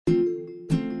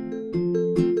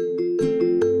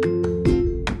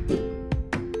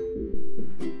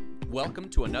welcome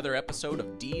to another episode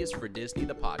of D is for Disney,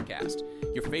 the podcast,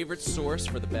 your favorite source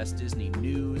for the best Disney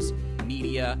news,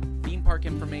 media, theme park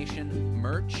information,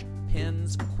 merch,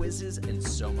 pins, quizzes, and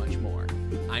so much more.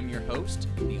 I'm your host,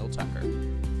 Neil Tucker.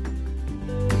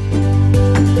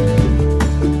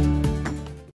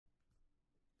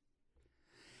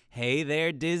 Hey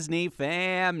there, Disney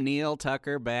fam! Neil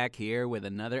Tucker back here with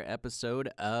another episode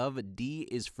of D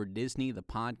is for Disney, the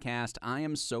podcast. I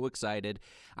am so excited.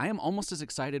 I am almost as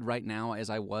excited right now as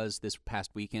I was this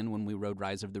past weekend when we rode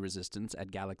Rise of the Resistance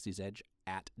at Galaxy's Edge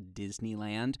at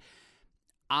Disneyland.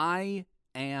 I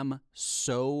am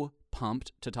so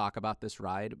pumped to talk about this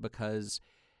ride because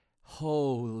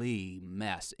holy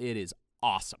mess, it is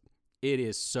awesome. It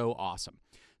is so awesome.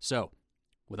 So,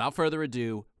 without further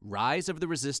ado, Rise of the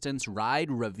Resistance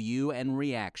ride review and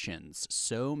reactions.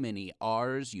 So many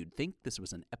R's, you'd think this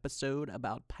was an episode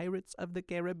about Pirates of the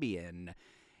Caribbean.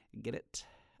 Get it?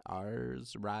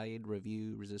 R's, ride,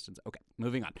 review, resistance. Okay,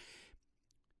 moving on.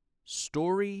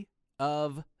 Story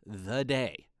of the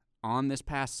day on this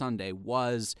past Sunday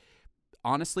was,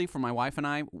 honestly, for my wife and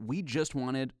I, we just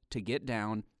wanted to get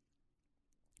down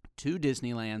to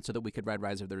Disneyland so that we could ride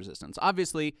Rise of the Resistance.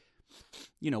 Obviously,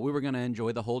 we were going to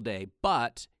enjoy the whole day,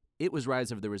 but it was Rise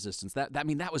of the Resistance.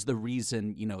 That was the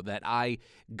reason, that I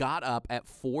got up at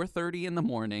 4:30 in the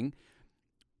morning,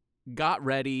 got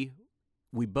ready.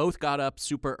 We both got up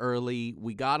super early.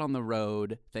 We got on the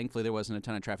road. Thankfully, there wasn't a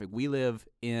ton of traffic. We live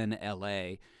in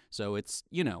LA, so it's,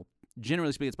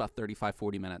 generally speaking, it's about 35,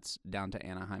 40 minutes down to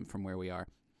Anaheim from where we are.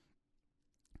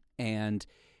 And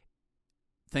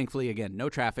thankfully, again, no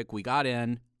traffic. We got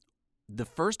in. The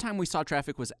first time we saw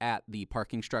traffic was at the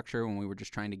parking structure when we were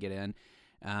just trying to get in.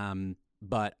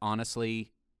 But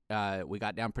honestly, we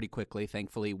got down pretty quickly,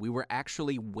 thankfully. We were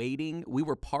actually waiting. We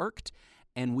were parked,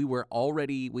 and we had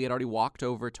already walked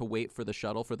over to wait for the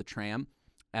shuttle for the tram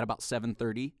at about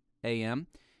 7:30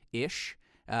 a.m.-ish.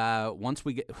 Once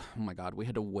we get, oh my God, we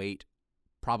had to wait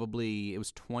probably, it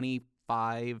was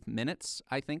 25 minutes,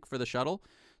 I think, for the shuttle.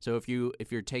 So if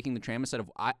you're taking the tram instead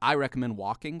of, I recommend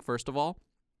walking, first of all,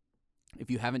 if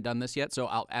you haven't done this yet.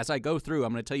 So as I go through,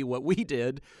 I'm going to tell you what we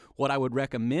did, what I would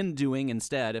recommend doing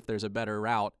instead if there's a better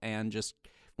route, and just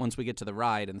once we get to the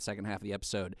ride in the second half of the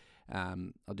episode,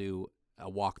 I'll do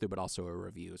a walkthrough but also a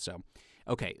review. So,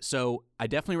 okay, so I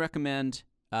definitely recommend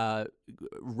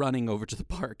running over to the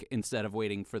park instead of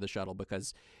waiting for the shuttle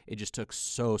because it just took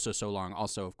so long.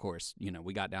 Also, of course,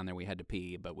 we got down there, we had to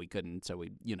pee, but we couldn't, so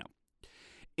we.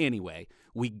 Anyway,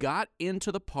 we got into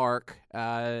the park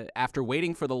after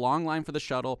waiting for the long line for the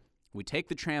shuttle. We take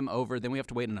the tram over, then we have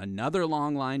to wait in another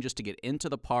long line just to get into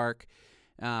the park.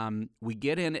 We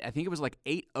get in, I think it was like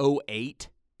 8:08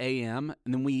 a.m.,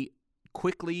 and then we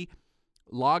quickly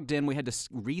logged in. We had to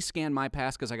rescan my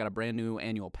pass because I got a brand new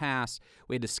annual pass.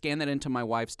 We had to scan that into my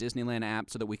wife's Disneyland app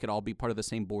so that we could all be part of the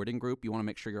same boarding group. You want to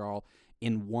make sure you're all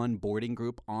in one boarding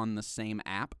group on the same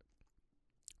app.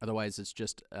 Otherwise, it's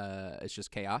just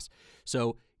chaos.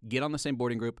 So get on the same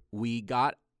boarding group. We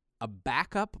got a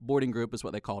backup boarding group, is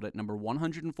what they called it, number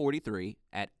 143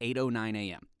 at 8:09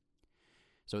 a.m.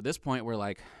 So at this point, we're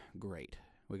like, great.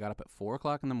 We got up at 4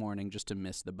 o'clock in the morning just to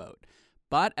miss the boat.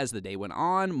 But as the day went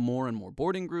on, more and more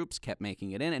boarding groups kept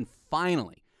making it in. And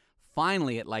finally,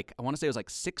 at I want to say it was like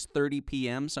 6:30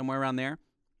 p.m., somewhere around there,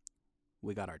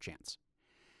 we got our chance.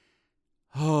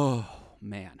 Oh,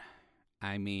 man.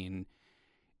 I mean,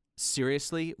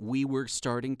 seriously, we were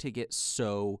starting to get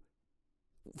so...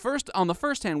 on the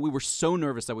first hand, we were so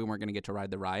nervous that we weren't going to get to ride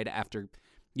the ride after,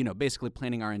 basically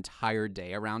planning our entire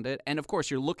day around it. And of course,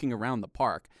 you're looking around the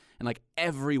park, and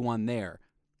everyone there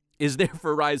is there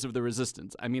for Rise of the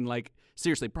Resistance. I mean,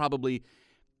 seriously, probably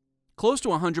close to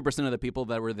 100% of the people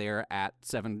that were there at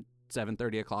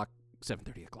 7:30 o'clock,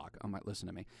 oh, might listen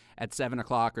to me, at 7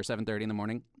 o'clock or 7:30 in the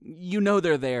morning,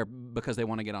 they're there because they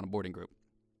want to get on a boarding group,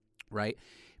 right?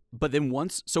 But then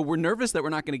so we're nervous that we're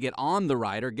not going to get on the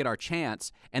ride or get our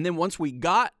chance. And then once we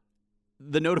got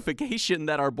the notification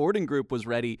that our boarding group was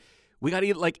ready, we got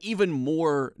even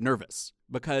more nervous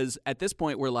because at this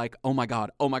point we're like, oh my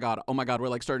God.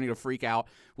 We're starting to freak out.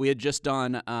 We had just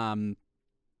done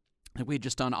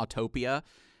Autopia.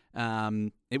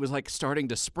 It was starting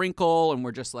to sprinkle, and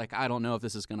we're just like, I don't know if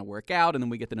this is going to work out. And then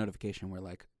we get the notification. We're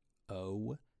like,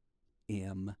 OMG.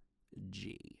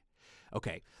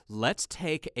 Okay, let's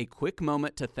take a quick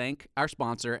moment to thank our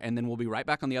sponsor, and then we'll be right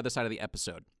back on the other side of the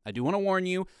episode. I do want to warn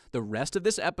you, the rest of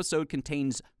this episode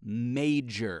contains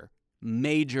major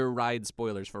ride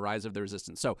spoilers for Rise of the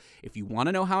Resistance. So if you want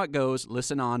to know how it goes,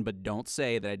 listen on, but don't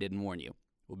say that I didn't warn you.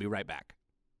 We'll be right back.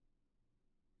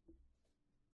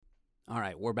 All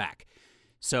right, we're back.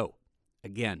 So,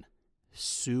 again,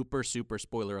 super, super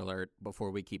spoiler alert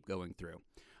before we keep going through.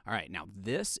 All right, now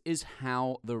this is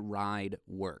how the ride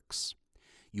works.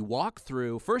 You walk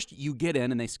through, first you get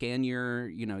in and they scan your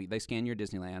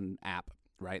Disneyland app,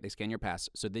 right? They scan your pass.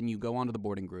 So then you go onto the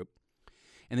boarding group.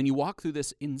 And then you walk through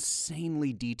this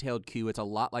insanely detailed queue. It's a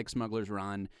lot like Smuggler's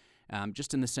Run,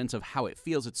 just in the sense of how it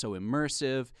feels. It's so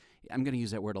immersive. I'm going to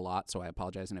use that word a lot, so I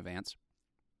apologize in advance.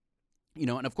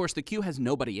 And of course the queue has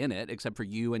nobody in it except for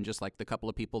you and just like the couple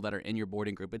of people that are in your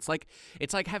boarding group. It's like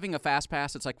having a fast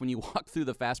pass. It's like when you walk through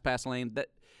the fast pass line,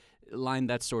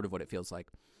 that's sort of what it feels like.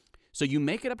 So you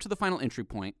make it up to the final entry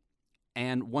point.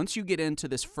 And once you get into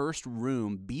this first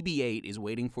room, BB-8 is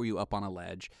waiting for you up on a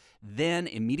ledge. Then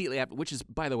immediately after, which is,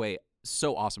 by the way,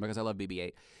 so awesome because I love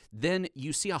BB-8, then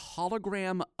you see a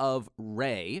hologram of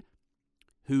Rey,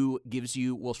 who gives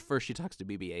you, well, first she talks to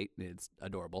BB-8, it's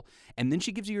adorable, and then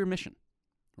she gives you your mission,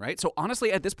 right? So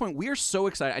honestly, at this point, we are so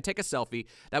excited. I take a selfie.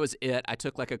 That was it. I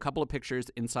took like a couple of pictures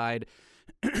inside,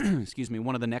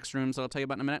 one of the next rooms that I'll tell you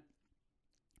about in a minute.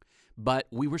 But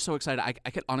we were so excited.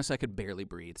 I could barely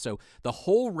breathe. So the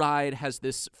whole ride has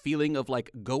this feeling of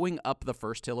like going up the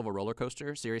first hill of a roller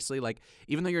coaster. Seriously, like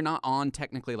even though you're not on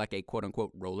technically like a quote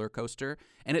unquote roller coaster,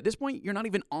 and at this point you're not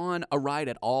even on a ride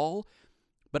at all.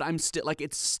 But I'm still like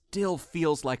it still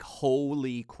feels like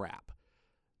holy crap,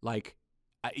 like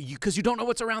because you don't know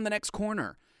what's around the next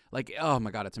corner. Like oh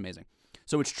my god, it's amazing.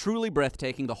 So it's truly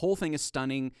breathtaking. The whole thing is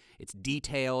stunning. It's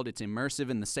detailed. It's immersive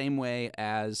in the same way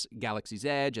as Galaxy's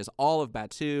Edge, as all of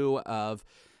Batuu, of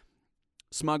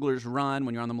Smuggler's Run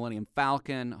when you're on the Millennium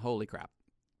Falcon. Holy crap.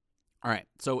 All right.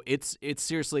 So it's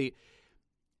seriously,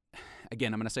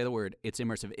 again, I'm going to say the word, it's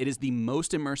immersive. It is the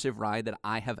most immersive ride that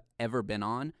I have ever been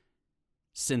on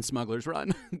since Smuggler's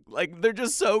Run. Like, they're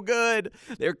just so good.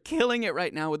 They're killing it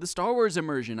right now with the Star Wars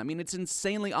immersion. I mean, it's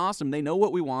insanely awesome. They know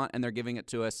what we want, and they're giving it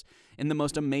to us in the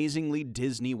most amazingly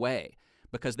Disney way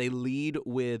because they lead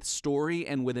with story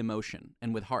and with emotion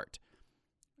and with heart.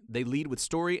 They lead with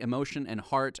story, emotion, and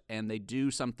heart, and they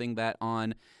do something that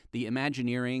on the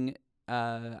Imagineering,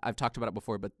 I've talked about it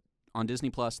before, but on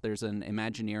Disney Plus, there's an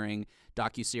Imagineering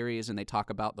docuseries, and they talk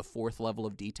about the fourth level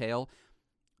of detail.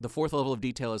 The fourth level of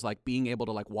detail is like being able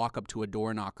to like walk up to a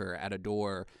door knocker at a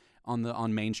door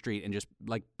on Main Street and just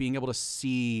like being able to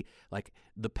see like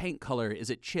the paint color.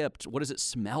 Is it chipped? What does it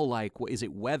smell like? Is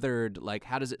it weathered? Like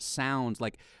how does it sound?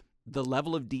 Like the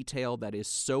level of detail that is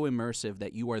so immersive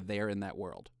that you are there in that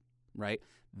world, right?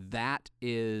 That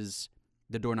is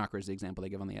the door knocker is the example they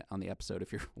give on the episode.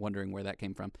 If you're wondering where that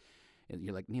came from,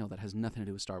 you're like, Neil, that has nothing to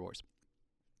do with Star Wars.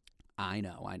 I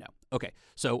know. Okay,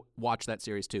 so watch that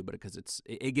series too, but because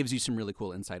it gives you some really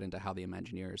cool insight into how the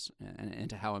Imagineers and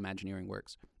into how Imagineering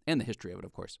works and the history of it,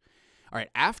 of course. All right,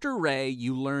 after Rey,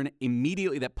 you learn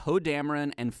immediately that Poe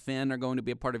Dameron and Finn are going to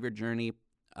be a part of your journey.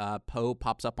 Poe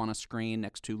pops up on a screen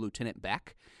next to Lieutenant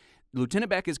Bek.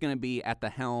 Lieutenant Bek is going to be at the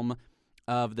helm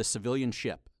of the civilian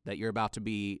ship that you're about to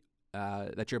be on,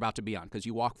 because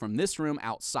you walk from this room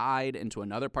outside into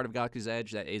another part of Galaxy's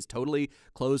Edge that is totally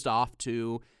closed off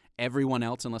to everyone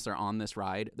else unless they're on this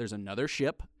ride. There's another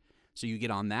ship, so you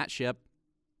get on that ship.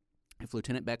 If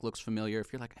Lieutenant Bek looks familiar,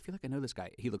 if you're like, I feel like I know this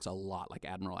guy, he looks a lot like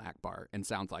Admiral Akbar and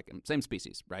sounds like him. Same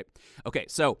species, right? Okay,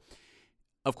 so,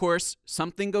 of course,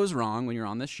 something goes wrong when you're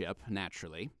on this ship,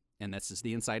 naturally, and this is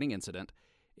the inciting incident.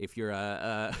 If you're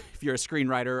a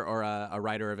screenwriter or a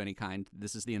writer of any kind,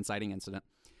 this is the inciting incident.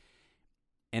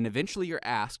 And eventually you're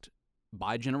asked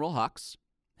by General Hux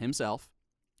himself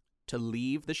to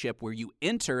leave the ship where you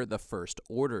enter the First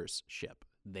Order's ship.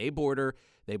 They board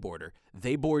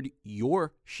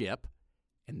your ship,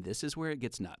 and this is where it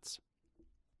gets nuts.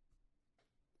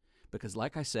 Because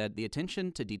like I said, the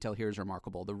attention to detail here is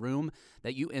remarkable. The room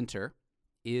that you enter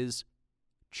is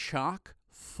chock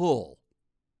full,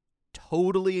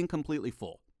 totally and completely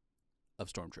full of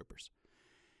stormtroopers.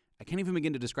 I can't even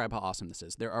begin to describe how awesome this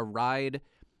is. There are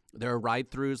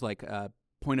ride-throughs like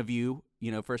point of view,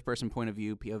 first-person point of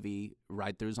view, POV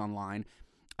ride-throughs online.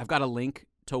 I've got a link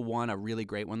to one, a really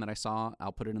great one that I saw.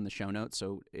 I'll put it in the show notes,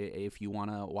 so if you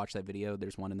want to watch that video,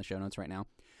 there's one in the show notes right now.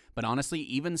 But honestly,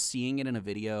 even seeing it in a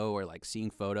video or like seeing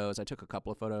photos, I took a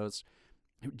couple of photos,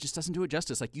 it just doesn't do it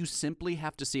justice. Like, you simply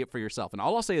have to see it for yourself. And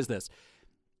all I'll say is this: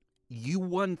 you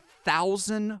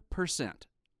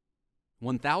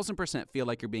 1,000% feel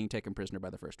like you're being taken prisoner by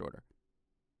the First Order.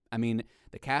 I mean,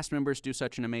 the cast members do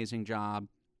such an amazing job.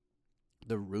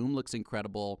 The room looks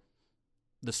incredible.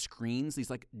 The screens, these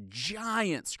like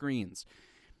giant screens,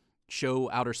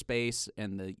 show outer space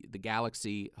and the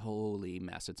galaxy. Holy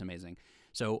mess, it's amazing.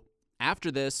 So after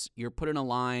this, you're put in a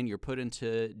line, you're put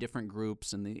into different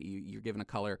groups, and you're given a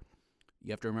color.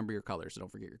 You have to remember your color, so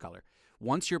don't forget your color.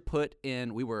 Once you're put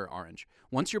in, we were orange.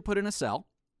 Once you're put in a cell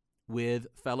with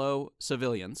fellow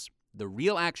civilians, the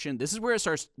real action, this is where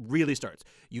it really starts.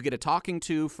 You get a talking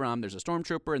to from, there's a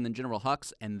stormtrooper and then General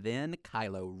Hux and then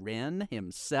Kylo Ren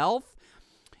himself.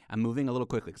 I'm moving a little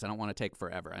quickly because I don't want to take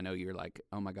forever. I know you're like,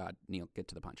 oh my God, Neil, get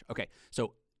to the punch. Okay,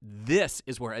 so this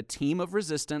is where a team of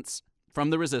resistance from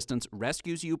the Resistance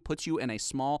rescues you, puts you in a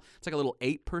small, it's like a little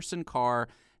 8-person car,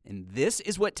 and this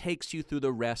is what takes you through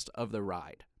the rest of the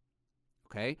ride.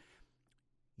 Okay?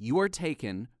 You are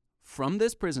taken from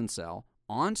this prison cell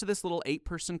onto this little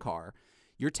 8-person car.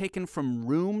 You're taken from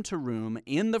room to room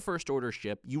in the First Order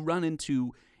ship. You run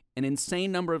into an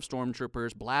insane number of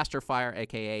stormtroopers, blaster fire,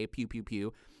 aka pew pew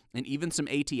pew, and even some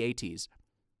AT-ATs.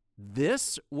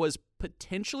 This was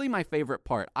potentially my favorite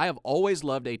part. I have always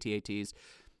loved AT-ATs.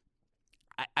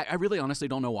 I really honestly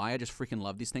don't know why. I just freaking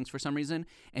love these things for some reason.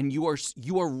 And you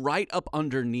are right up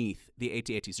underneath the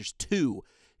AT-ATs. There's 2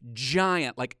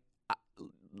 giant, like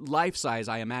life size,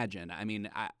 I imagine. I mean,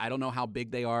 I don't know how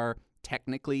big they are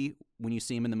technically when you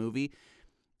see them in the movie.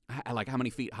 I like how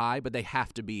many feet high, but they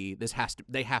have to be.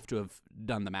 They have to have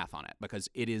done the math on it because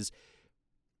it's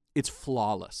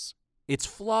flawless. It's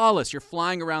flawless. You're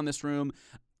flying around this room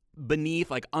beneath,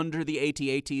 like under the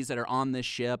AT-ATs that are on this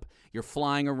ship. You're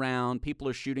flying around. People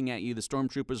are shooting at you. The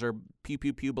stormtroopers are pew,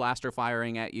 pew, pew blaster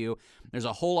firing at you. There's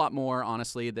a whole lot more,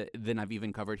 honestly, than I've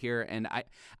even covered here. And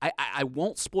I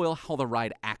won't spoil how the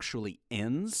ride actually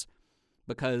ends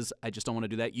because I just don't want to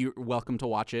do that. You're welcome to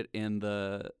watch it in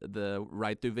the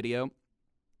ride-through video.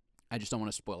 I just don't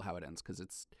want to spoil how it ends because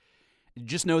it's...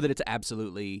 Just know that it's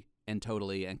absolutely and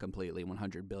totally and completely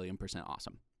 100 billion%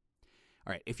 awesome.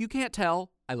 All right, if you can't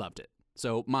tell, I loved it.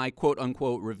 So my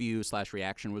quote-unquote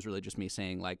review/reaction was really just me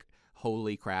saying, like,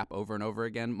 holy crap over and over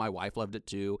again. My wife loved it,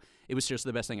 too. It was just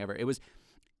the best thing ever. It was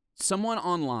someone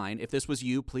online, if this was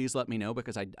you, please let me know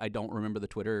because I don't remember the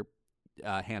Twitter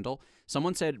handle.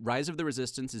 Someone said Rise of the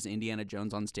Resistance is Indiana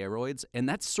Jones on steroids, and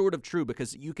that's sort of true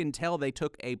because you can tell they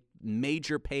took a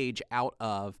major page out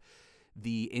of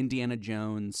the Indiana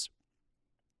Jones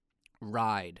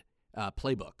ride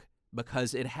playbook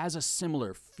because it has a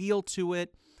similar feel to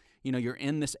it. You know, you're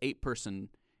in this 8-person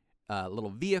little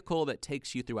vehicle that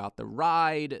takes you throughout the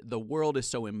ride. The world is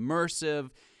so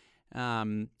immersive.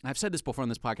 I've said this before on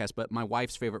this podcast, but my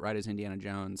wife's favorite ride is Indiana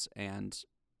Jones, and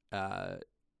so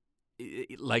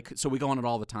we go on it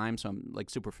all the time, so I'm like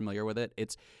super familiar with it.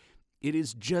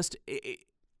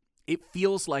 It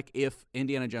feels like if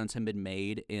Indiana Jones had been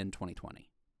made in 2020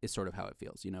 is sort of how it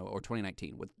feels, you know, or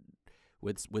 2019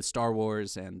 with Star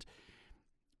Wars and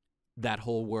that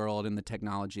whole world and the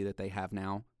technology that they have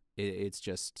now. It's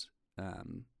just, I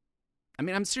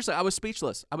mean, I was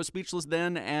speechless. I was speechless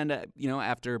then, and you know,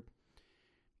 after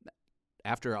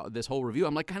this whole review,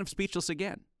 I'm like kind of speechless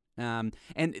again. And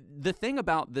the thing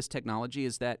about this technology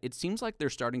is that it seems like they're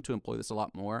starting to employ this a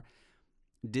lot more.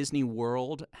 Disney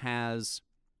World has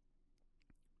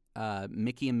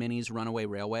Mickey and Minnie's Runaway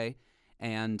Railway,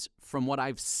 and from what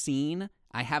I've seen,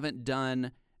 I haven't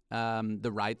done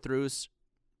the ride-throughs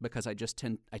because I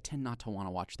tend not to want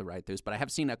to watch the ride-throughs, but I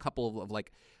have seen a couple of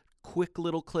like quick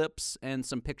little clips and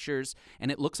some pictures,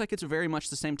 and it looks like it's very much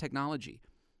the same technology.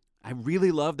 I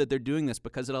really love that they're doing this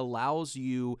because it allows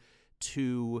you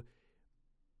to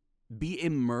be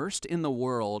immersed in the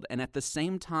world, and at the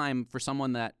same time, for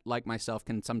someone that, like myself,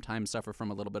 can sometimes suffer from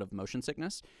a little bit of motion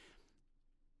sickness,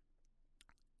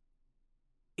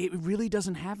 it really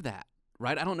doesn't have that,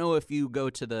 right? I don't know if you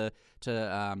go to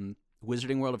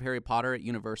Wizarding World of Harry Potter at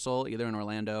Universal, either in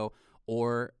Orlando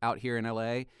or out here in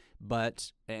LA,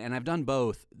 and I've done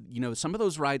both. You know, some of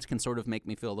those rides can sort of make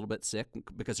me feel a little bit sick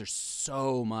because there's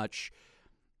so much.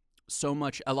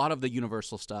 A lot of the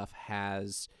Universal stuff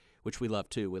has, which we love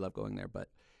too. We love going there, but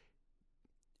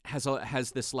has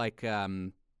this like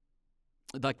that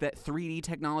 3D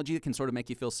technology that can sort of make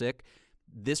you feel sick.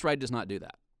 This ride does not do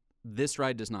that.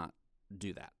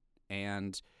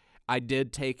 And I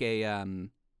did take a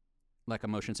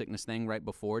motion sickness thing right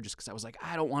before just because I was like,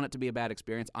 I don't want it to be a bad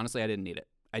experience. Honestly, I didn't need it.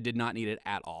 I did not need it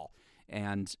at all.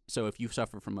 And so if you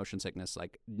suffer from motion sickness,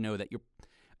 like, know that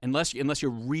unless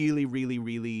you're really, really,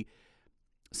 really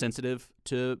sensitive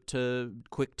to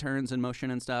quick turns and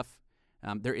motion and stuff,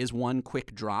 there is one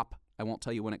quick drop. I won't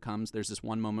tell you when it comes. There's this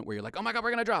one moment where you're like, oh my God,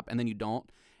 we're going to drop. And then you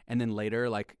don't. And then later,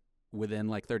 like within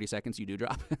like 30 seconds, you do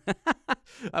drop.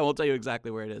 I won't tell you exactly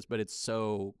where it is, but it's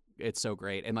so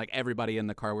great. And like everybody in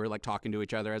the car, we were like talking to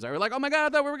each other as I were like, oh my God, I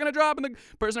thought we were going to drop. And the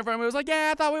person in front of me was like, yeah,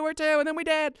 I thought we were too. And then we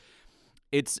did.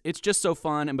 It's just so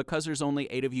fun. And because there's only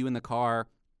 8 of you in the car,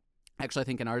 Actually, I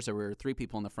think in ours there were 3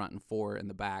 people in the front and 4 in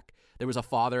the back. There was a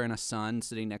father and a son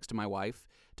sitting next to my wife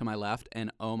to my left,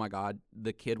 and oh my God,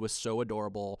 the kid was so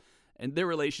adorable. And their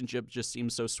relationship just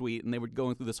seemed so sweet, and they were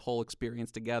going through this whole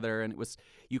experience together, and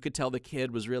you could tell the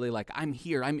kid was really like, I'm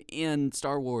here, I'm in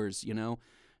Star Wars, you know?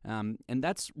 And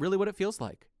that's really what it feels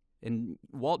like. And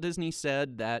Walt Disney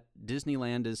said that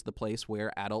Disneyland is the place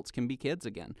where adults can be kids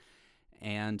again.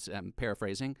 And I'm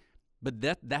paraphrasing, but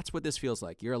that's what this feels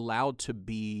like. You're allowed to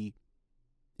be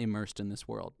immersed in this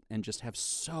world and just have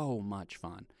so much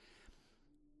fun.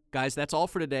 Guys, that's all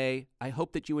for today. I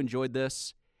hope that you enjoyed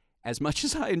this as much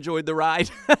as I enjoyed the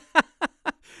ride.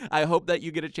 I hope that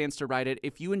you get a chance to ride it.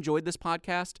 If you enjoyed this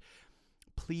podcast,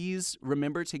 please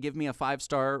remember to give me a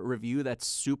 5-star review. That's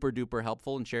super duper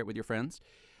helpful, and share it with your friends.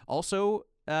 Also,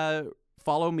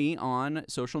 follow me on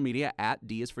social media at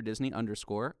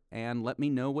 @DisForDisney_, and let me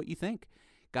know what you think.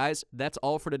 Guys, that's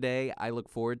all for today. I look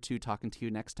forward to talking to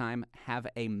you next time. Have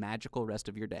a magical rest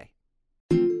of your day.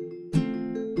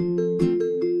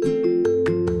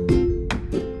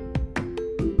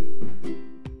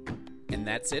 And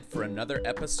that's it for another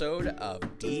episode of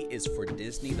D is for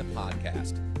Disney, the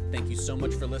podcast. Thank you so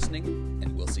much for listening,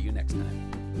 and we'll see you next time.